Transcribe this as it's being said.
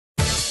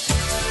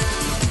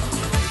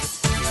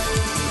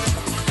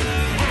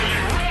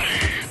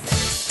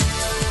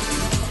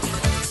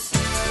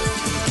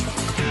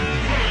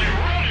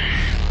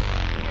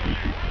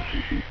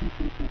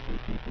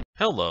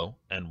Hello,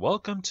 and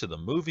welcome to the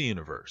movie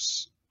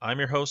universe. I'm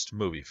your host,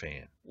 Movie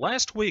Fan.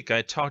 Last week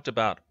I talked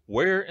about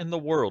where in the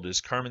world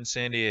is Carmen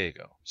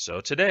Sandiego. So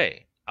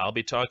today I'll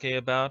be talking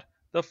about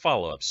the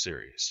follow-up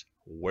series,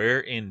 Where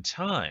in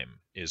Time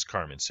is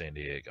Carmen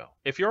Sandiego?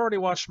 If you already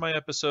watched my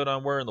episode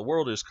on Where in the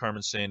World is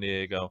Carmen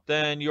Sandiego,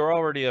 then you're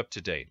already up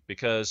to date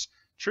because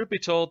truth be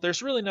told,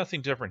 there's really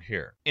nothing different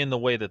here, in the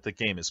way that the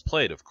game is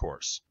played, of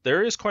course.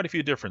 There is quite a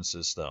few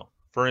differences, though.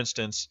 For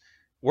instance,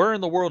 Where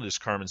in the World is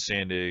Carmen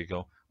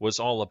Sandiego was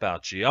all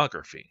about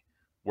geography,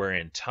 where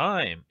in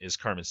Time is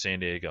Carmen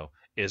Sandiego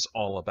is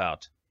all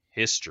about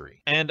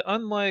history. And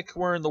unlike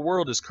Where in the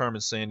World is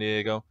Carmen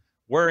Sandiego,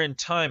 Where in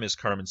Time is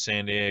Carmen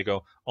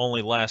Sandiego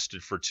only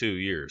lasted for 2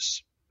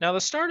 years. Now, the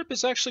startup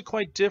is actually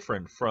quite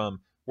different from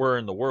Where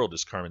in the World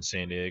is Carmen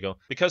Sandiego,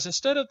 because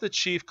instead of the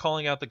chief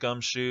calling out the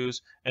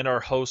gumshoes and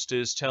our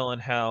hostess telling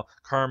how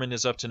Carmen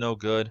is up to no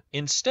good,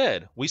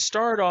 instead, we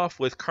start off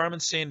with Carmen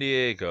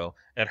Sandiego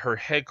at her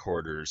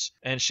headquarters,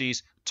 and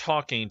she's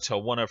talking to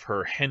one of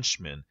her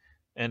henchmen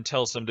and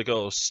tells them to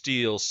go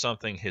steal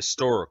something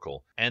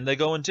historical. And they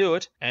go and do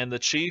it, and the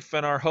chief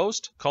and our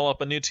host call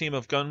up a new team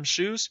of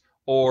gumshoes,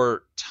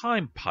 or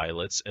time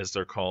pilots as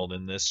they're called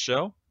in this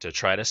show, to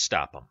try to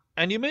stop them.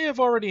 And you may have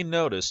already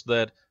noticed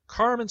that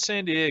Carmen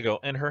Sandiego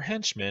and her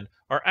henchmen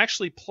are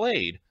actually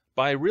played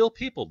by real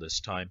people this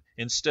time,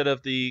 instead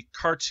of the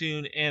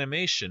cartoon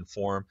animation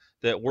form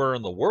that Where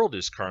in the World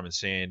is Carmen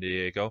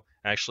Sandiego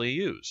actually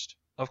used.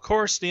 Of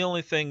course, the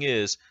only thing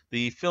is,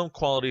 the film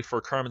quality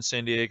for Carmen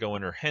Sandiego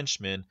and her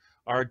henchmen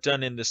are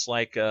done in this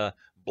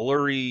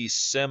blurry,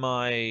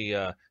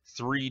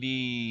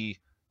 semi-3D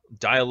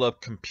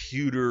dial-up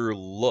computer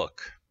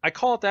look. I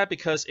call it that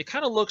because it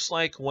kind of looks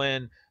like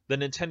when the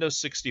Nintendo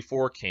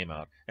 64 came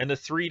out, and the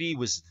 3D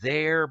was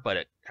there, but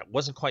it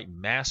wasn't quite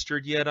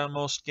mastered yet on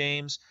most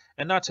games.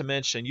 And not to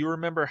mention, you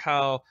remember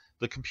how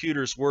the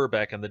computers were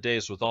back in the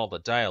days with all the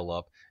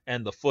dial-up,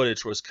 and the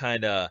footage was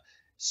kind of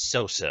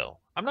so-so.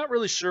 I'm not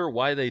really sure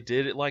why they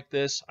did it like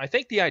this. I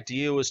think the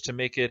idea was to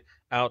make it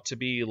out to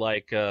be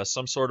like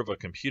some sort of a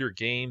computer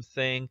game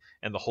thing,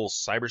 and the whole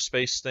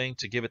cyberspace thing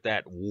to give it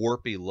that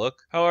warpy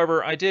look.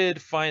 However, I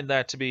did find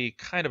that to be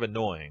kind of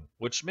annoying,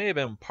 which may have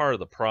been part of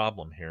the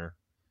problem here,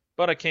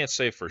 but I can't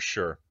say for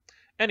sure.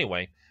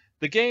 Anyway,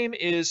 the game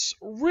is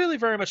really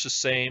very much the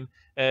same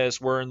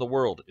as Where in the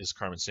World is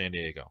Carmen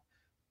Sandiego.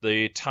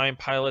 The time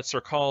pilots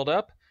are called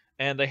up,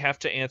 and they have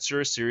to answer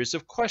a series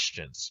of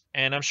questions.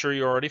 And I'm sure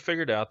you already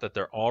figured out that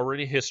they're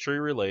already history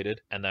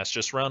related, and that's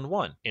just round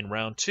one. In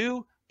round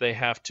two, they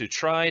have to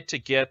try to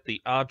get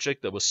the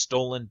object that was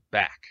stolen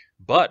back.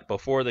 But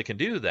before they can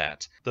do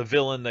that, the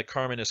villain that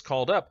Carmen has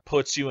called up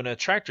puts you in a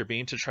tractor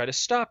beam to try to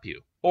stop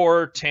you,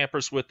 or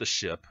tampers with the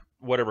ship.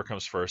 Whatever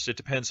comes first. It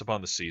depends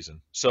upon the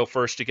season. So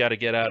first you got to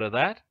get out of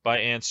that by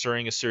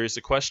answering a series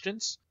of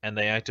questions, and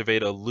they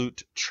activate a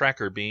loot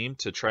tracker beam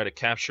to try to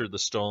capture the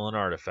stolen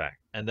artifact.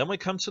 And then we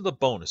come to the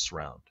bonus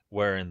round,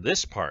 where in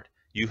this part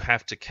you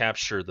have to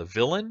capture the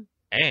villain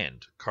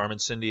and Carmen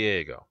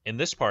Sandiego. In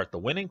this part, the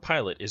winning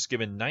pilot is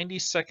given 90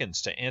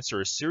 seconds to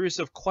answer a series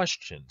of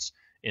questions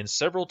in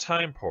several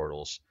time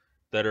portals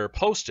that are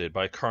posted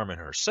by Carmen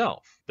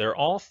herself. They're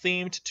all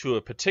themed to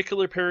a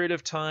particular period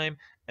of time,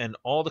 and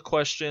all the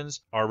questions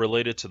are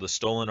related to the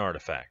stolen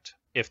artifact.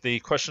 If the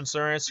questions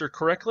are answered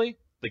correctly,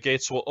 the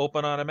gates will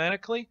open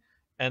automatically,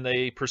 and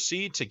they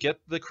proceed to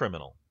get the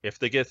criminal. If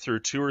they get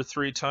through 2 or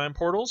 3 time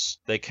portals,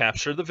 they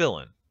capture the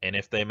villain. And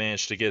if they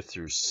manage to get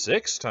through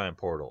 6 time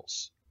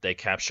portals, they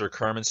capture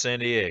Carmen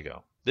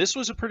Sandiego. This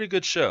was a pretty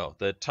good show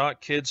that taught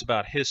kids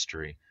about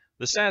history.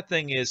 The sad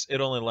thing is,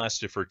 it only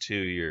lasted for 2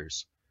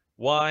 years.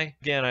 Why?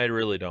 Again, I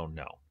really don't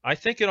know. I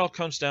think it all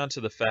comes down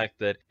to the fact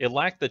that it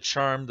lacked the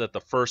charm that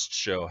the first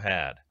show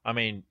had. I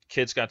mean,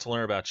 kids got to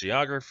learn about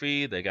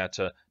geography, they got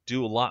to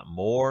do a lot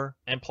more,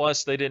 and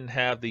plus they didn't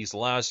have these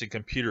lousy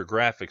computer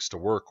graphics to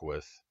work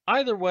with.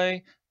 Either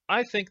way,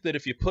 I think that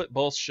if you put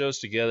both shows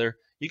together,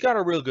 you got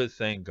a real good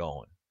thing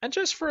going. And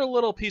just for a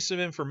little piece of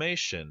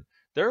information,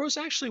 there was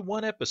actually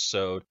one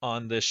episode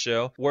on this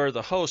show where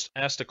the host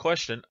asked a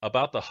question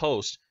about the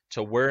host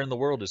to Where in the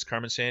World is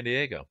Carmen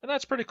Sandiego. And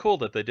that's pretty cool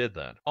that they did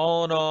that.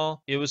 All in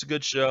all, it was a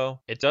good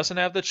show. It doesn't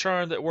have the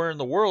charm that Where in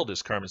the World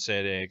is Carmen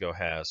Sandiego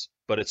has,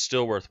 but it's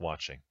still worth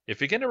watching.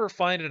 If you can ever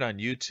find it on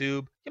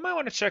YouTube, you might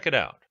want to check it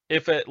out,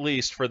 if at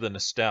least for the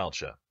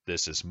nostalgia.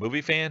 This is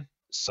Movie Fan,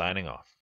 signing off.